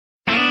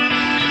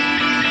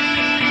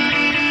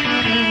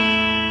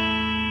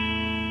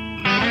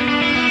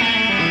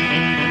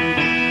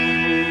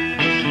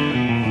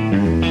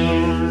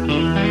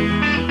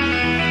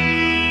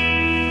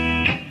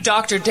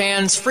Dr.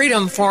 Dan's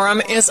Freedom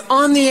Forum is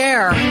on the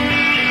air.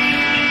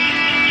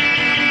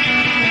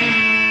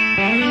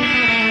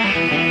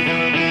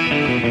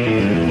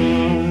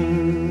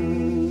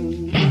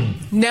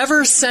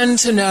 Never send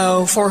to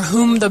know for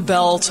whom the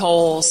bell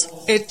tolls.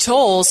 It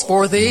tolls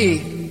for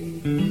thee.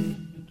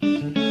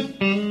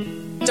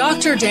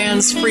 Dr.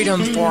 Dan's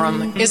Freedom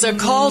Forum is a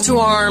call to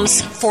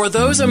arms for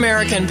those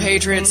American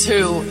patriots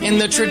who, in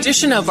the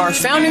tradition of our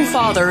founding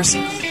fathers,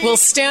 will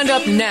stand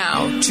up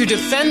now to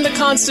defend the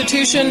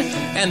Constitution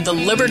and the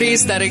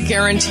liberties that it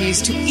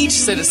guarantees to each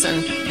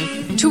citizen,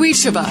 to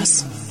each of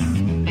us.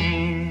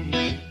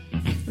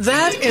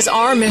 That is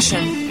our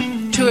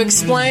mission, to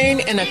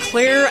explain in a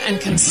clear and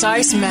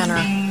concise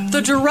manner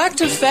the direct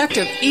effect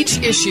of each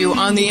issue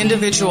on the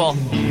individual,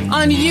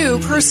 on you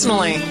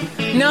personally,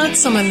 not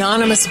some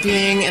anonymous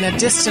being in a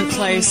distant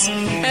place,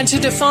 and to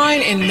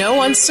define in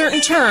no uncertain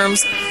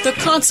terms the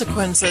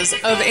consequences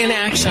of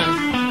inaction.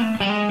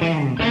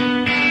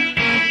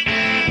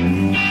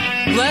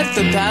 Let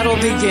the battle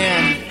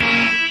begin.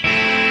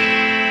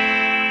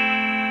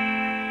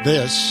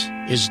 This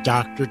is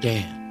Dr.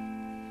 Dan.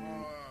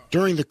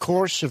 During the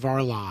course of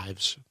our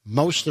lives,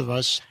 most of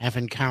us have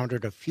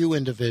encountered a few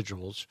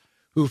individuals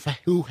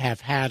who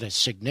have had a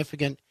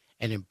significant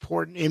and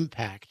important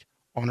impact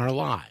on our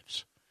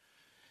lives.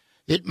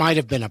 It might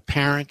have been a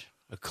parent,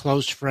 a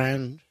close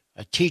friend,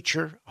 a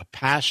teacher, a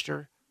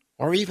pastor,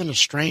 or even a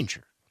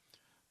stranger.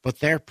 But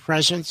their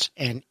presence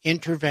and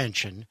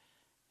intervention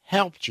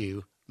helped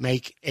you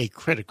make a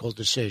critical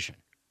decision.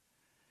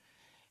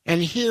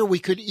 And here we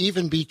could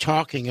even be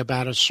talking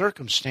about a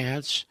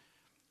circumstance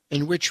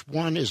in which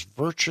one is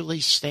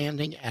virtually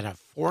standing at a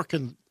fork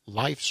in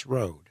life's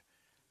road,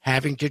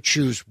 having to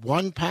choose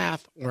one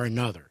path or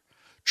another.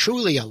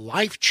 Truly a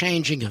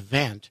life-changing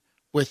event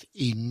with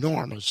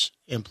enormous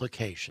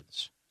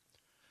implications.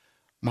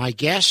 My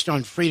guest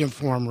on Freedom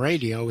Forum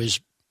Radio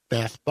is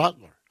Beth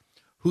Butler,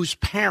 whose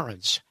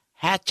parents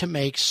had to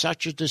make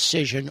such a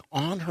decision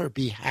on her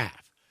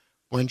behalf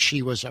when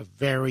she was a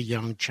very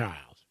young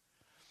child.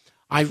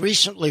 I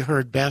recently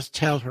heard Beth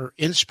tell her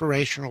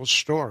inspirational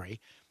story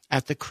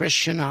at the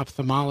Christian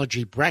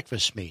Ophthalmology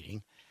Breakfast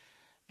Meeting,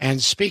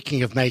 and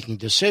speaking of making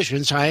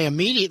decisions, I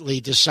immediately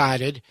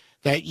decided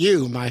that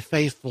you, my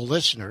faithful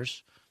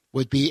listeners,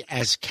 would be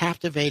as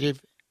captivated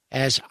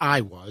as I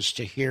was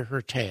to hear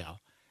her tale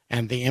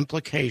and the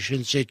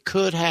implications it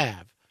could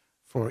have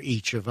for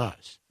each of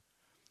us.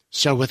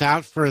 So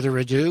without further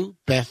ado,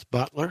 Beth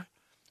Butler,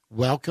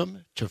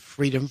 welcome to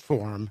Freedom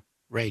Forum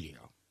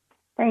Radio.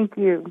 Thank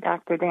you,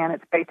 Dr. Dan.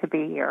 It's great to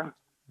be here.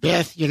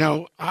 Beth,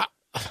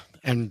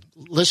 and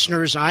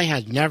listeners, I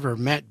had never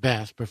met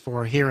Beth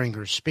before hearing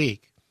her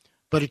speak,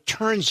 but it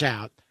turns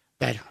out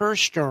that her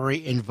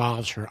story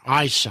involves her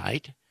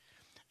eyesight,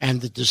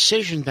 and the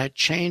decision that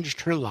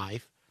changed her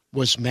life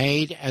was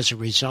made as a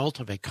result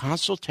of a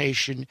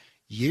consultation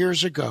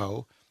years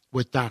ago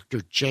with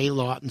Dr. J.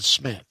 Lawton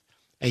Smith,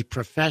 a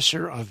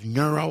professor of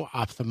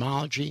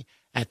neuro-ophthalmology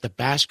at the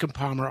Bascom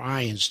Palmer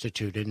Eye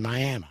Institute in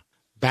Miami.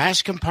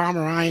 Bascom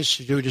Palmer Eye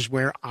Institute is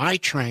where I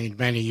trained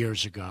many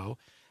years ago,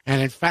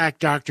 and in fact,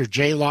 Dr.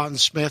 J. Lawton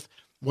Smith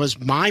was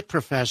my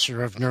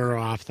professor of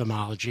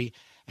neuro-ophthalmology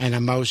and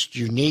a most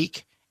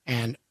unique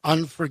and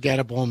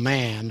unforgettable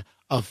man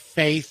of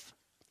faith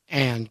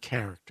and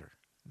character.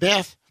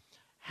 Beth,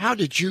 how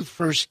did you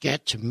first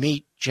get to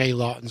meet J.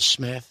 Lawton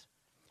Smith,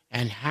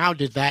 and how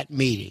did that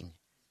meeting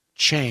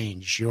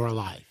change your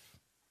life?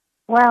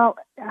 Well,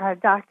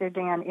 Dr.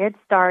 Dan, it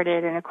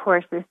started, and of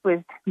course, this was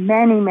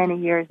many, many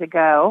years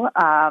ago,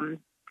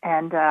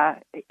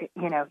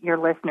 your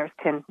listeners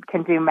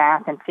can do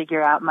math and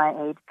figure out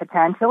my age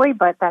potentially,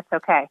 but that's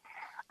okay.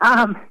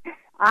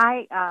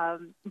 I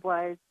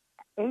was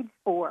age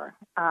 4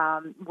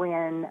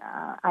 when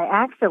I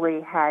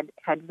actually had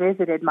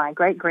visited my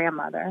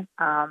great-grandmother,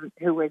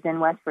 who was in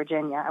West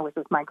Virginia. I was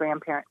with my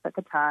grandparents at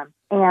the time.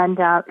 And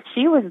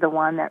she was the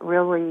one that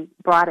really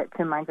brought it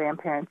to my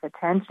grandparents'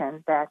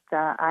 attention that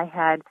I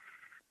had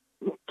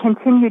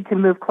continued to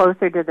move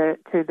closer to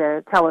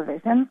the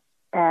television.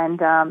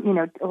 And,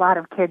 a lot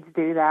of kids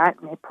do that,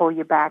 and they pull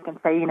you back and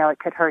say, it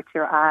could hurt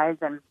your eyes.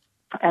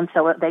 And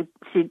so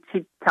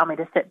she'd tell me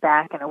to sit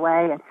back and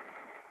away.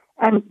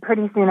 And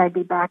pretty soon I'd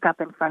be back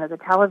up in front of the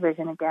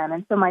television again.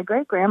 And so my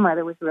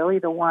great-grandmother was really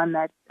the one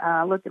that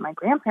looked at my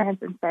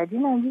grandparents and said,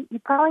 you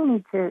probably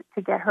need to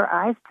get her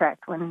eyes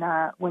checked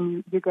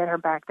when you get her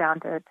back down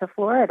to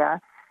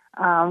Florida,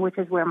 which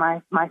is where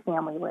my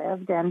family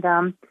lived.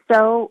 And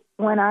so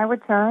when I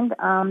returned,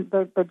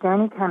 the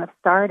journey kind of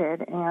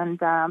started,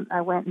 and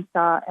I went and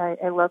saw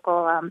a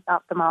local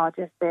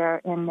ophthalmologist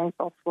there in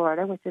Naples,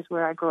 Florida, which is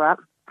where I grew up.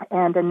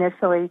 And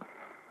initially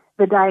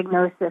the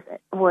diagnosis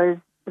was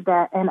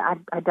that, and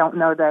I don't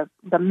know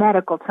the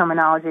medical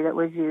terminology that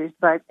was used,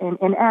 but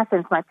in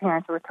essence, my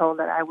parents were told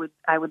that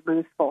I would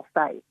lose full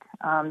sight,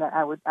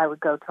 that I would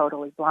go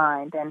totally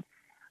blind.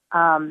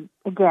 And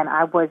again,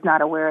 I was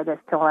not aware of this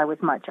till I was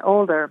much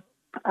older,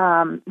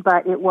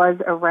 but it was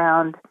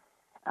around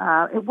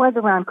It was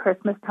around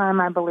Christmas time,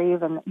 I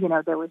believe, and,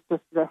 there was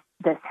just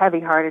this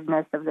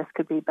heavy-heartedness of this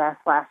could be Beth's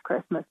last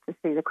Christmas to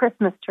see the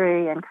Christmas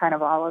tree and kind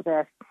of all of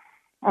this.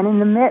 And in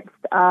the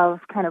midst of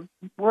kind of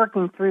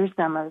working through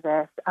some of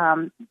this,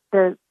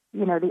 the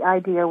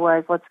idea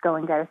was, let's go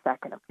and get a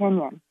second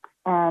opinion.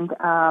 And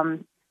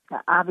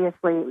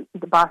obviously,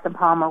 the Boston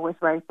Palmer was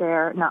right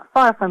there, not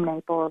far from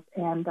Naples,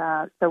 and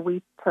so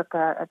we took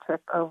a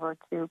trip over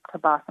to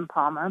Boston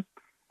Palmer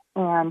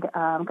and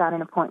got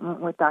an appointment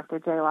with Dr.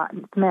 J.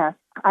 Lawton Smith.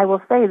 I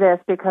will say this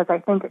because I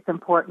think it's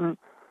important,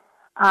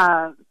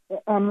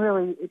 and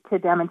really to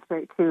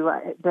demonstrate to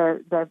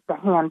the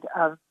hand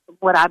of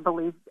what I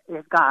believe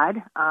is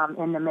God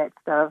in the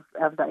midst of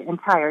the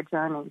entire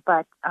journey.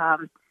 But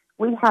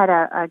we had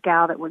a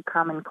gal that would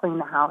come and clean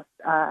the house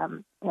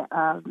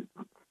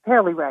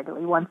fairly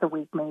regularly, once a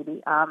week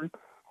maybe,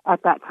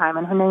 at that time,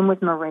 and her name was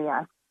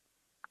Maria.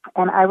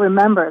 And I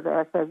remember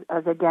this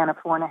as again, a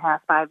 4.5,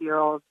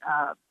 5-year-old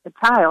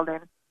child,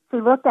 and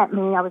she looked at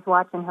me. I was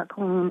watching her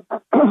clean,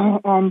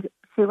 and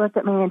she looked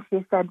at me and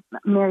she said,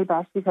 Mary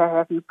Beth, she said,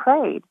 have you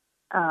prayed?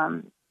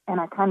 And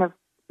I kind of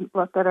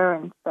looked at her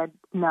and said,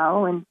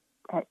 no. And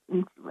I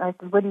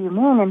said, what do you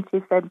mean? And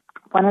she said,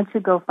 why don't you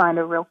go find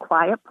a real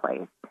quiet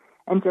place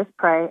and just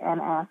pray and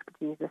ask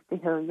Jesus to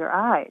heal your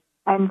eyes?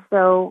 And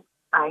so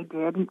I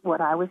did what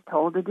I was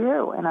told to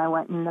do, and I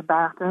went in the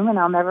bathroom, and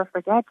I'll never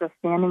forget just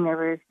standing there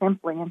very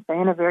simply and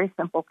saying a very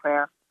simple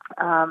prayer.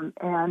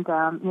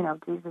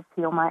 Jesus,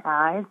 heal my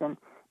eyes, and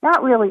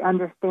not really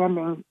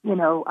understanding,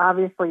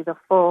 obviously the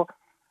full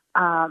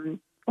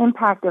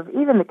impact of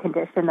even the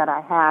condition that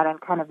I had and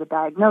kind of the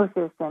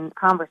diagnosis and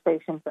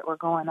conversations that were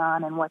going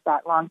on and what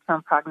that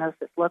long-term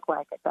prognosis looked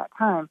like at that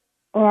time.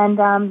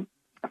 And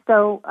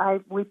so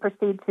we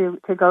proceed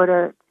to go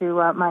to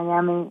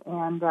Miami,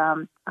 and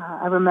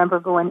I remember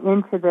going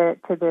into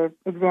the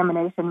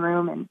examination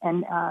room,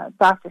 and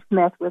Dr.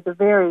 Smith was a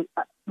very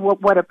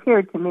what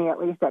appeared to me, at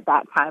least at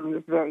that time, he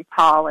was very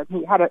tall, and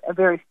he had a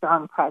very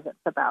strong presence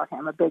about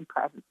him, a big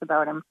presence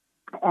about him.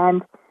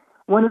 And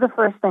one of the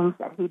first things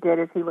that he did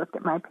is he looked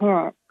at my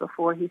parents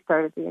before he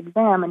started the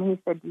exam, and he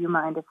said, do you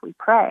mind if we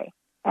pray?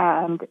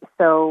 And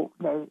so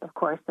they, of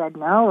course, said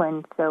no,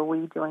 and so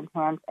we joined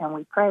hands and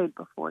we prayed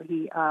before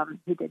he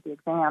did the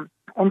exam.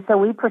 And so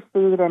we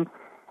proceed, and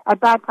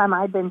at that time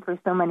I'd been through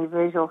so many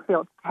visual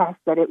field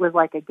tests that it was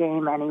like a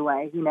game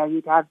anyway.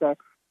 You'd have the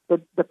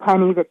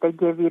penny that they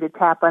give you to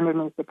tap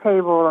underneath the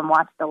table and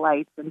watch the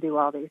lights and do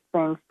all these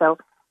things. So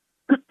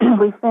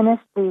we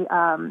finished the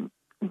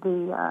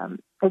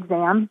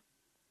exam,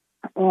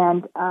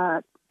 and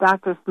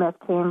Dr. Smith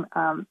came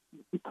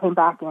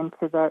back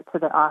into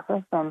the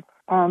office, and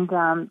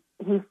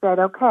he said,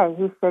 okay.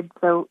 He said,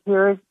 so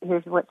here's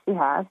what she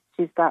has.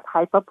 She's got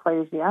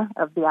hypoplasia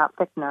of the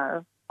optic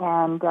nerve,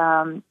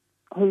 and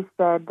he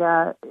said,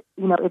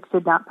 it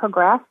should not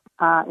progress.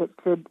 It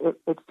should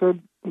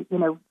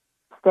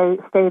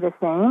stay the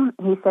same.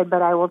 He said,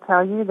 but I will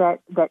tell you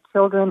that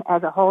children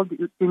as a whole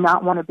do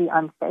not want to be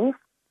unsafe,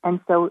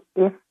 and so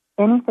if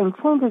anything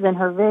changes in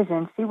her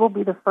vision, she will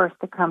be the first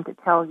to come to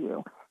tell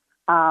you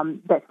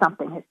that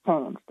something has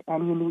changed,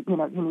 and you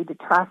need to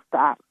trust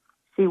that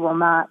she will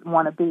not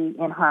want to be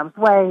in harm's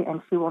way,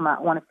 and she will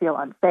not want to feel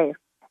unsafe.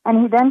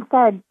 And he then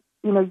said,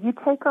 you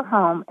take her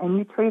home and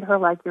you treat her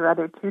like your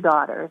other two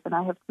daughters. And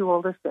I have two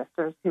older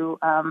sisters who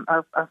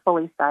are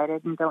fully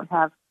sighted and don't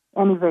have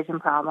any vision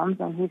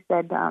problems. And he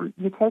said,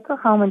 you take her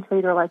home and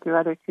treat her like your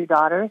other two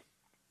daughters,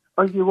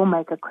 or you will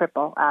make a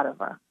cripple out of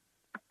her.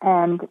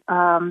 And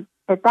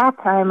at that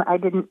time, I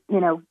didn't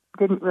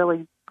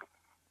really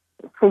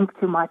think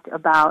too much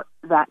about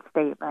that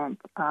statement.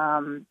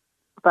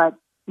 But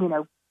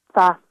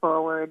fast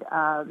forward,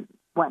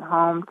 went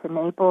home to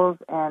Naples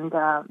and,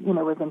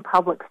 was in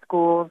public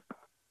schools.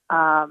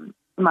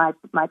 My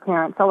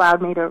parents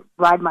allowed me to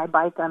ride my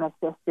bike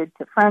unassisted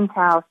to friends'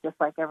 house, just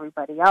like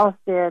everybody else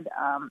did.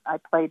 I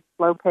played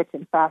slow pitch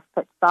and fast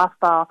pitch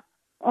softball,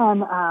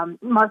 and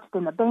marched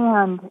in the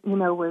band.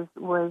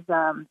 Was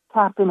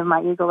captain of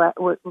my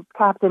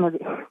captain of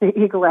the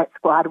Eaglet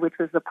squad, which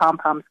was the pom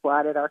pom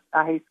squad at our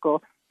high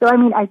school. So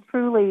I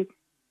truly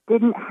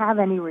didn't have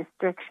any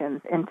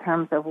restrictions in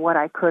terms of what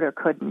I could or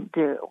couldn't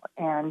do,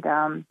 and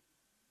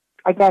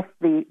I guess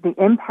the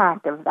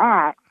impact of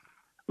that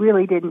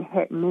really didn't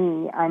hit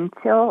me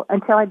until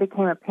I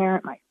became a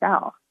parent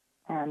myself.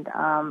 And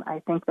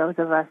I think those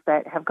of us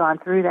that have gone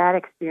through that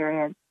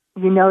experience,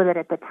 that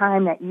at the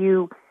time that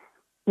you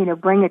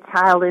bring a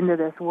child into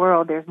this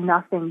world, there's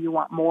nothing you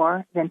want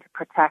more than to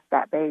protect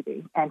that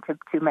baby and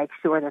to make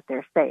sure that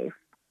they're safe.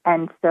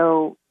 And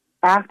so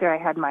after I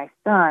had my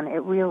son,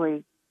 it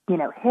really,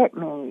 hit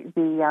me,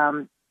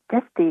 the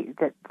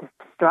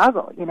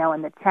struggle,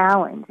 and the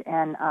challenge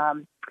and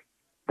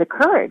the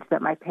courage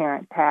that my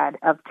parents had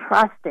of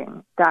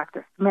trusting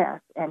Dr.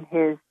 Smith and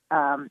his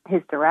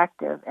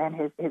directive and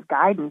his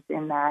guidance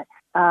in that,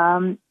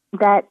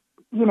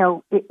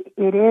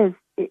 it is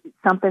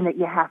something that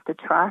you have to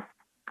trust,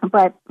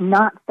 but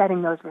not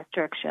setting those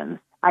restrictions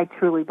I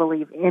truly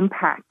believe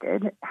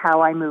impacted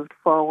how I moved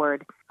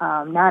forward,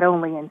 not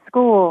only in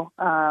school,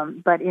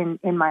 but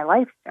in my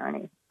life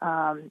journey.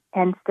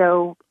 And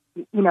so,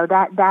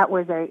 that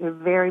was a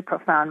very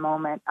profound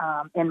moment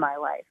in my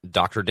life.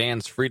 Dr.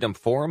 Dan's Freedom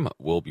Forum.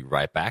 We'll be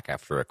right back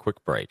after a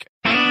quick break.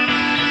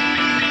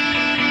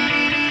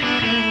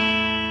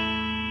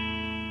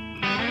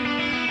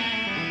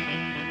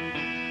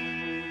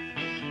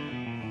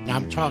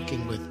 I'm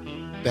talking with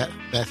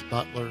Beth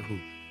Butler, who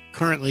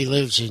currently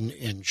lives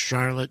in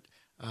Charlotte.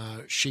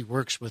 She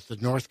works with the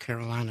North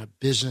Carolina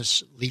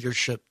Business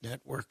Leadership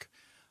Network,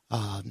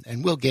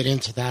 and we'll get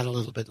into that a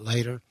little bit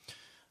later.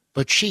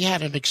 But she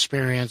had an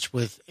experience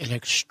with an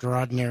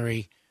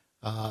extraordinary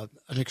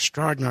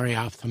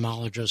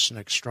ophthalmologist, an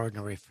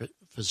extraordinary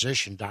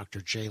physician, Dr.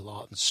 J.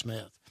 Lawton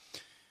Smith.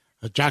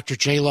 Dr.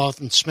 J.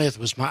 Lawton Smith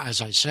was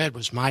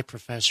my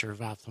professor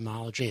of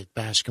ophthalmology at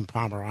Bascom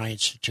Palmer Eye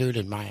Institute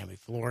in Miami,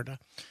 Florida.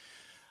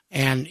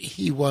 And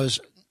he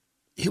was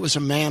a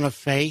man of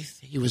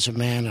faith. He was a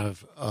man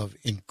of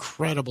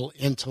incredible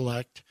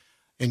intellect,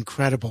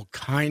 incredible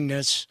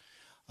kindness.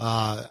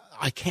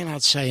 I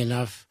cannot say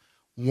enough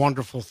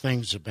wonderful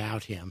things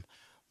about him.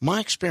 My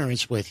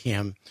experience with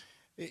him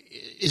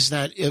is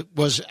that it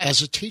was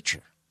as a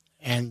teacher,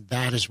 and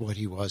that is what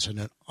he was,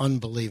 an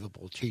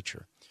unbelievable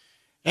teacher.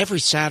 Every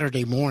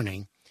Saturday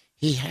morning,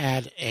 he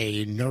had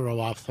a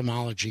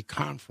neuro-ophthalmology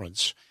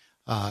conference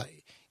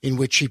in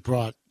which he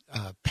brought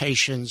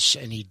patients,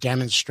 and he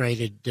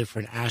demonstrated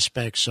different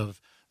aspects of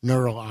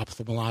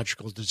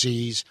neuro-ophthalmological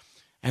disease.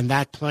 And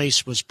that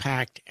place was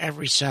packed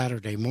every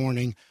Saturday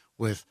morning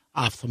with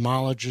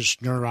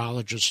ophthalmologists,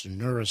 neurologists, and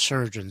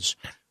neurosurgeons,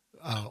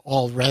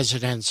 all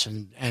residents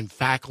and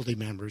faculty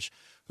members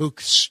who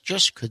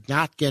just could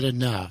not get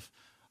enough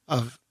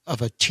of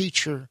a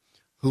teacher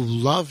who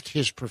loved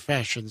his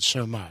profession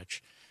so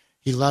much.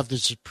 He loved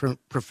his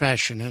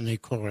profession, and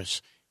of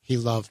course, he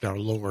loved our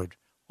Lord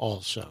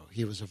also.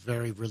 He was a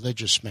very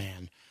religious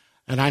man.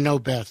 And I know,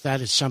 Beth, that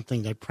is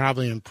something that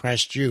probably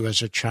impressed you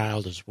as a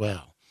child as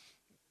well.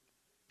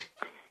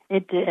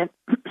 It did,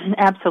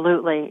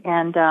 absolutely.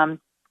 And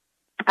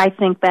I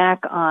think back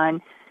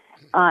on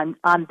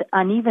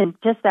even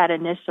just that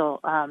initial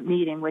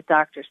meeting with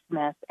Dr.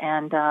 Smith,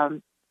 and I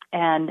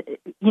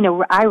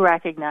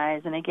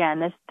recognize, and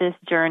again, this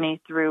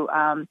journey through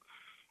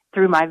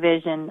my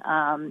vision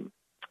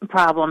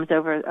problems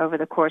over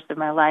the course of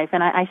my life,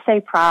 and I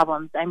say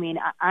problems. I mean,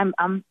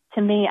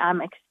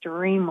 I'm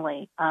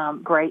extremely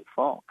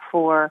grateful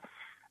for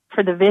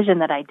the vision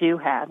that I do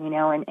have,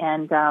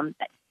 and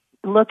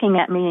looking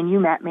at me, and you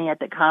met me at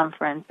the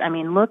conference. I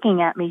mean,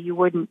 looking at me, you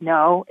wouldn't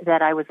know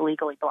that I was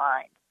legally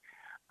blind.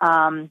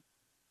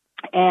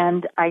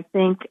 And I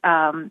think,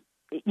 so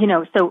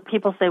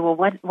people say, well,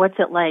 what's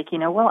it like?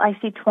 Well, I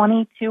see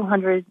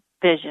 2,200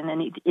 vision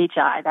in each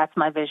eye. That's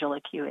my visual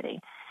acuity.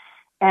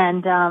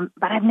 And,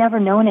 but I've never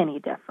known any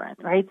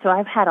different, right? So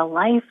I've had a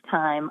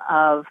lifetime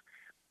of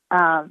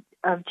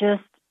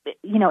just,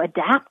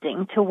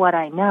 adapting to what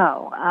I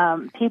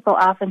know. People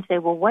often say,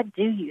 well, what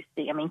do you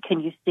see? I mean,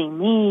 can you see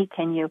me?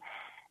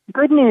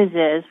 Good news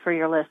is, for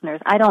your listeners,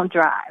 I don't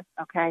drive,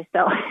 okay?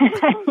 So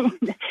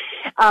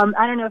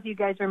I don't know if you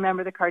guys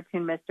remember the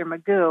cartoon Mr.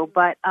 Magoo,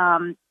 but,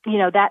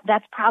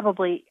 that's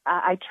probably,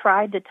 I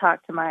tried to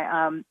talk to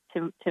my,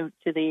 to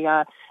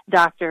the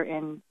doctor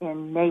in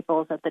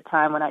Naples at the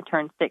time when I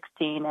turned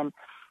 16, and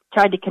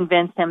tried to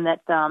convince him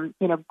that,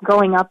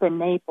 growing up in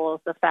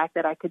Naples, the fact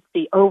that I could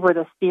see over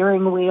the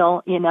steering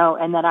wheel,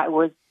 and that I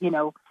was,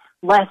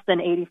 less than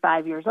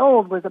 85 years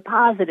old was a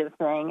positive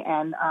thing,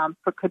 and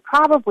could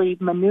probably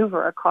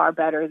maneuver a car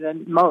better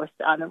than most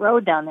on the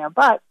road down there.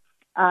 But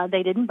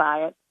they didn't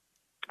buy it.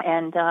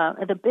 And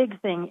the big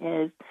thing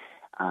is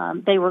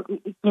they were,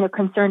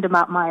 concerned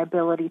about my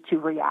ability to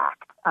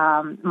react.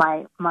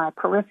 My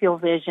peripheral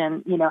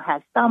vision,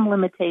 has some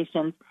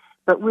limitations,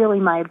 but really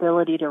my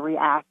ability to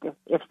react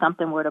if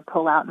something were to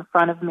pull out in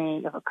front of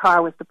me, if a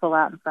car was to pull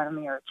out in front of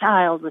me, or a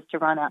child was to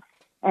run out.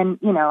 And,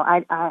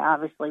 I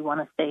obviously want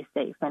to stay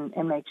safe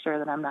and make sure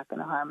that I'm not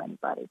going to harm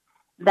anybody.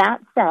 That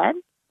said,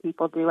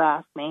 people do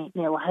ask me,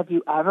 have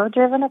you ever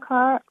driven a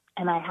car?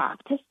 And I have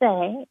to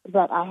say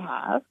that I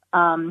have.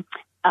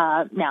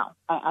 Now,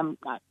 I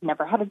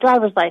never had a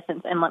driver's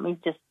license, and let me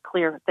just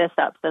clear this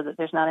up so that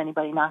there's not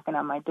anybody knocking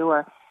on my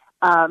door.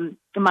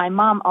 My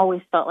mom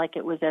always felt like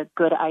it was a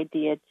good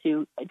idea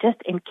to, just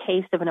in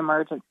case of an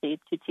emergency,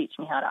 to teach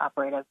me how to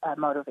operate a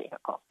motor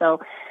vehicle. So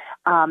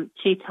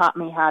she taught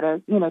me how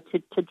to,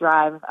 to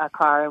drive a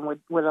car, and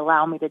would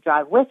allow me to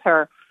drive with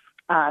her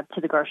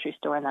to the grocery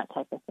store and that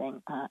type of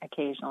thing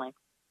occasionally.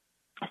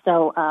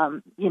 So,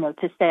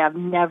 to say I've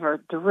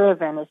never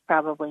driven is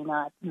probably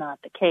not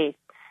the case.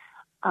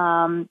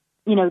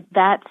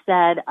 That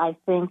said, I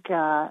think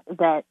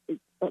that,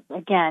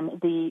 again,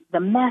 the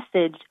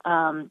message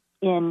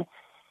in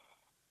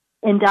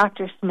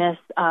Dr.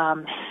 Smith's,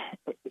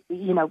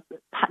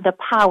 the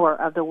power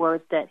of the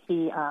words that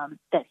he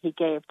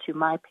gave to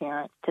my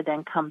parents to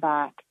then come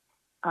back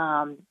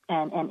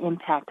and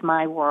impact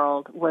my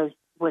world was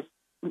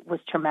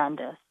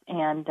tremendous.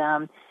 And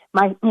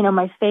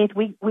my faith,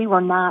 we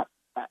were not,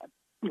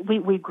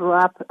 we grew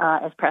up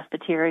as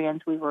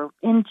Presbyterians. We were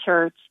in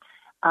church,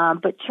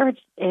 but church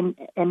in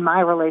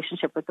my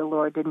relationship with the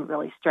Lord didn't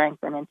really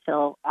strengthen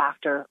until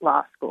after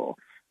law school,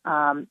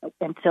 after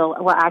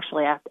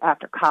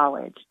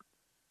college.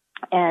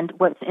 And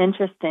what's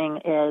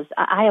interesting is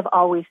I have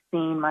always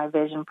seen my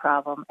vision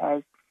problem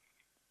as,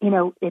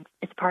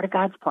 it's part of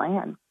God's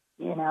plan.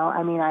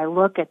 I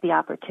look at the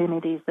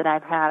opportunities that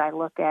I've had. I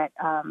look at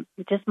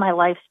just my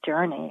life's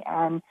journey,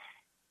 and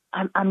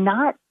I'm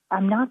not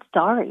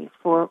sorry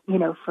for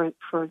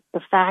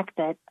the fact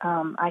that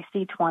I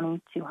see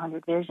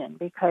 20/200 vision,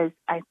 because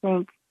I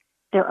think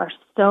there are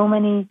so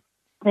many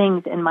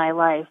things in my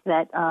life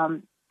that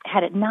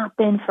had it not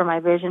been for my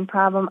vision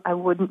problem, I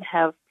wouldn't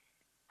have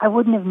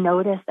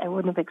noticed, I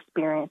wouldn't have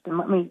experienced. And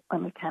let me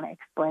kind of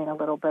explain a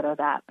little bit of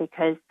that,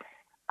 because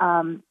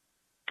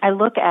I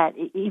look at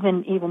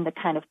even the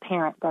kind of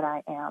parent that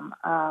I am,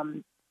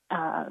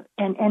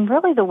 and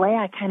really the way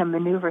I kind of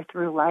maneuver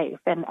through life.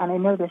 And I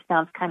know this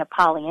sounds kind of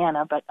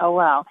Pollyanna, but oh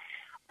well.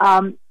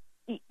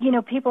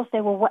 People say,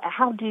 well,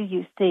 how do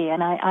you see?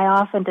 And I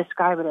often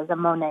describe it as a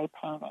Monet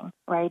painting,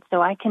 right?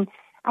 So I can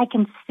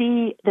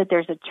see that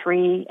there's a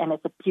tree and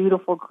it's a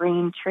beautiful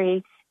green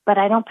tree, but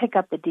I don't pick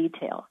up the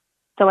details.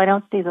 So I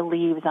don't see the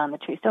leaves on the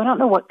tree. So I don't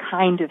know what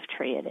kind of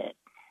tree it is.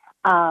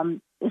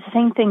 The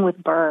same thing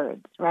with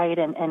birds, right?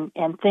 And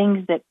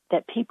things that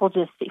people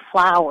just see,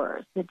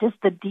 flowers, just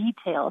the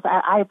details.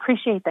 I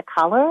appreciate the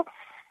color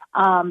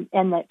and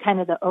the kind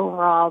of the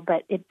overall,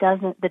 but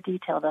the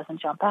detail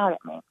doesn't jump out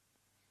at me.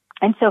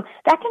 And so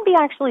that can be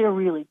actually a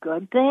really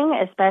good thing,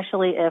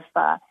 especially if,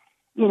 I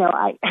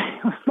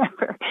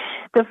remember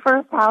the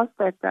first house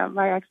that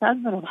my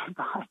ex-husband and I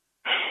bought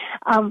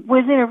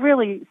was in a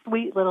really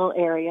sweet little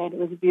area, and it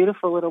was a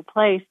beautiful little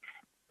place.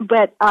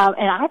 But,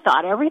 and I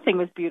thought everything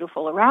was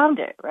beautiful around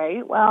it,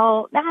 right?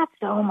 Well, not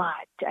so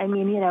much.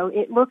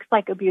 It looks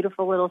like a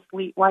beautiful little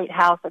sweet white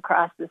house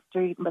across the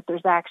street, but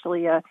there's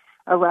actually a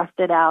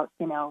rusted out,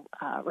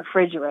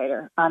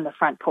 refrigerator on the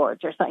front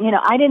porch or something.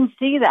 I didn't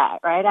see that,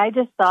 right? I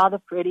just saw the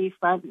pretty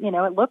front,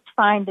 it looked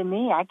fine to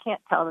me. I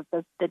can't tell that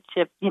the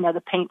chip,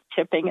 the paint's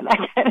chipping and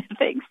that kind of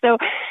thing. So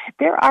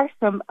there are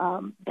some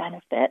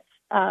benefits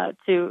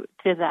to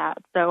that.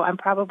 So I'm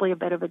probably a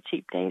bit of a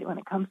cheap date when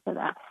it comes to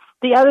that.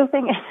 The other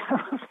thing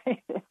is,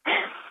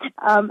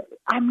 I'm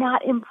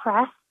not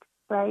impressed,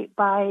 right,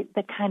 by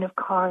the kind of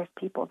cars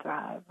people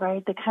drive,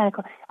 right?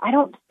 I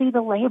don't see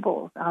the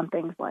labels on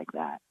things like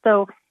that.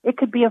 So it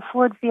could be a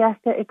Ford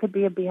Fiesta, it could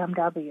be a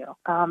BMW.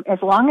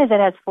 As long as it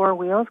has four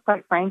wheels,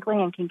 quite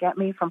frankly, and can get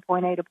me from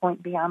point A to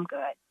point B, I'm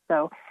good.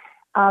 So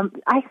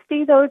I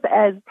see those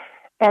as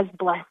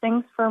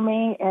blessings for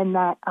me, in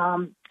that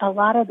a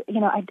lot of,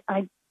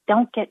 I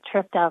don't get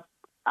tripped up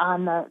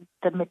on the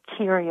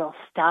material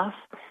stuff.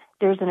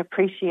 There's an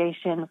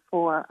appreciation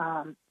for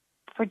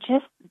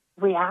just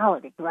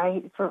reality,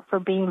 right? For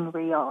being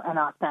real and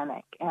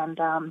authentic, and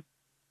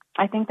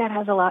I think that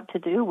has a lot to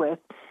do with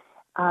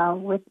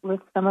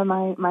some of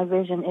my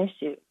vision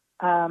issues.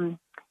 I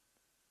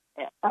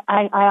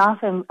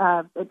often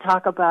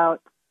talk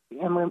about,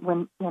 and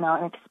when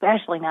and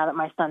especially now that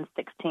my son's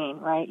 16,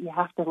 right? You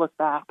have to look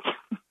back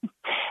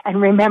and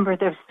remember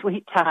those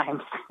sweet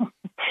times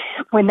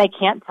when they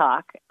can't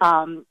talk,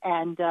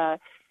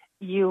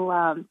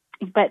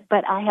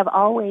 But I have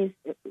always,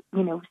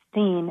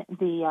 seen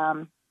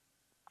the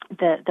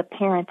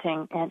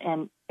parenting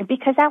and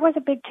because that was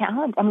a big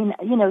challenge.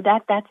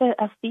 That's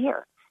a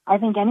fear. I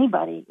think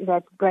anybody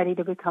that's ready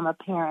to become a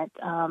parent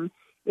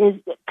is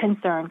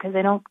concerned, because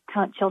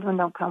children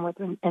don't come with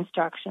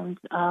instructions,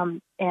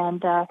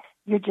 and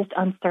you're just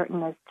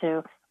uncertain as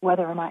to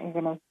whether or not you're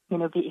going to,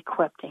 be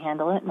equipped to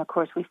handle it. And of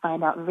course, we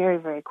find out very,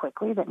 very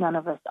quickly that none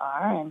of us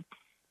are. And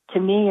to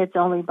me, it's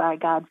only by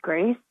God's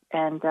grace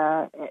and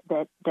that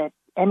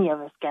any of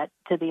us get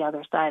to the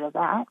other side of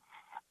that.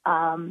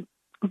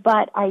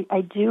 But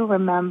I do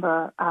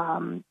remember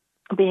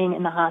being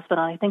in the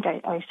hospital. I think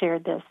I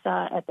shared this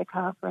at the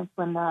conference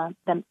when I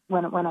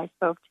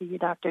spoke to you,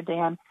 Dr.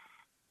 Dan.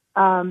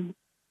 You're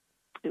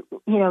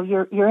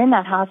in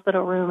that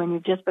hospital room and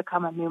you've just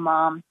become a new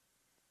mom,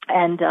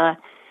 and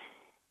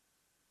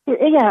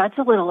it's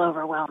a little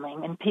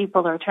overwhelming, and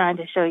people are trying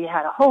to show you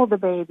how to hold the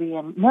baby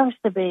and nurse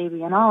the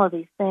baby and all of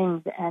these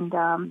things. And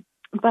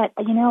but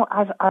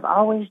I've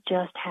always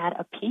just had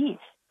a peace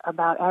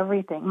about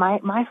everything.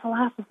 My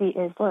philosophy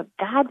is, look,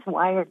 God's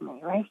wired me,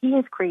 right? He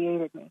has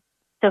created me,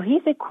 so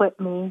He's equipped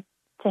me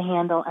to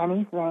handle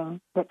anything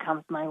that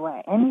comes my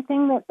way.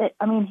 Anything that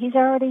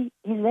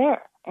He's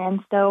there,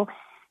 and so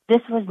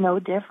this was no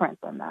different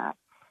than that.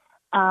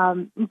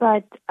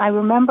 But I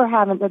remember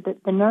having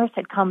the nurse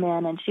had come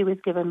in and she was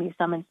giving me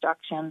some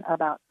instruction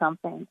about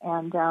something.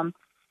 And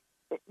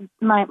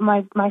my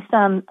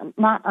son,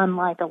 not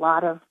unlike a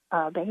lot of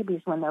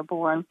babies when they're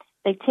born,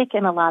 they take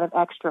in a lot of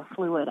extra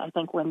fluid, I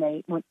think, when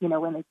they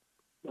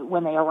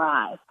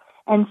arrive.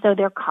 And so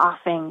they're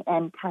coughing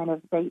and kind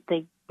of they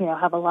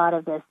have a lot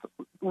of this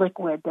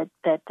liquid that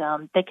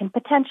they can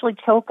potentially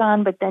choke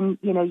on, but then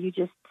you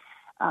just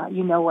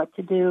you know what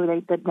to do.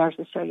 The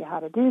nurses show you how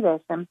to do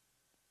this. And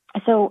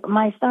so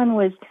my son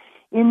was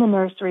in the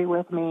nursery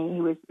with me.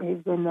 He was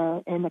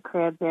in the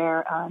crib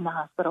there in the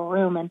hospital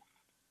room,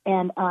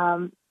 and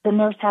the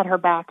nurse had her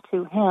back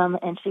to him,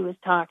 and she was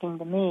talking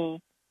to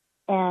me.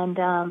 And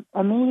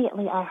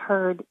immediately I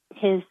heard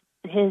his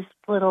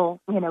little,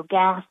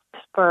 gasp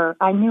for,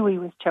 I knew he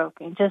was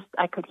choking. Just,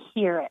 I could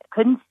hear it.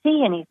 Couldn't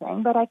see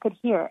anything, but I could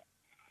hear it.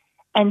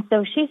 And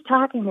so she's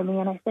talking to me,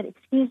 and I said,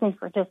 excuse me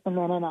for just a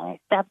minute. And I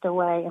stepped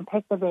away and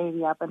picked the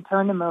baby up and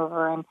turned him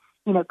over and,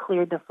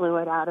 cleared the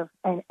fluid out of,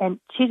 and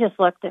she just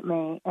looked at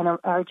me, and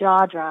our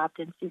jaw dropped,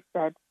 and she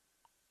said,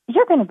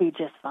 you're going to be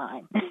just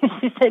fine.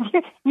 She said,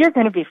 you're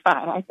going to be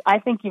fine. I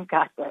think you've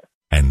got this.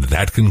 And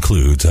that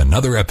concludes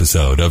another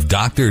episode of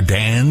Dr.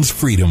 Dan's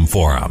Freedom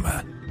Forum.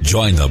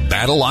 Join the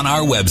battle on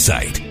our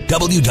website,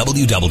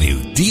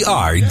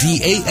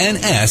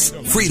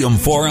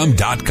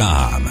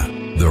 www.drdansfreedomforum.com.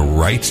 The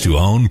right to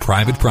own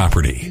private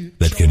property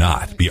that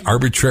cannot be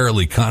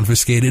arbitrarily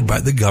confiscated by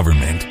the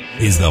government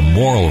is the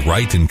moral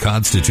right and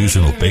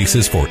constitutional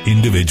basis for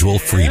individual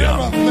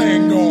freedom.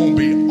 Everything gonna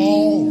be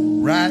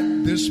all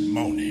right this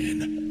morning.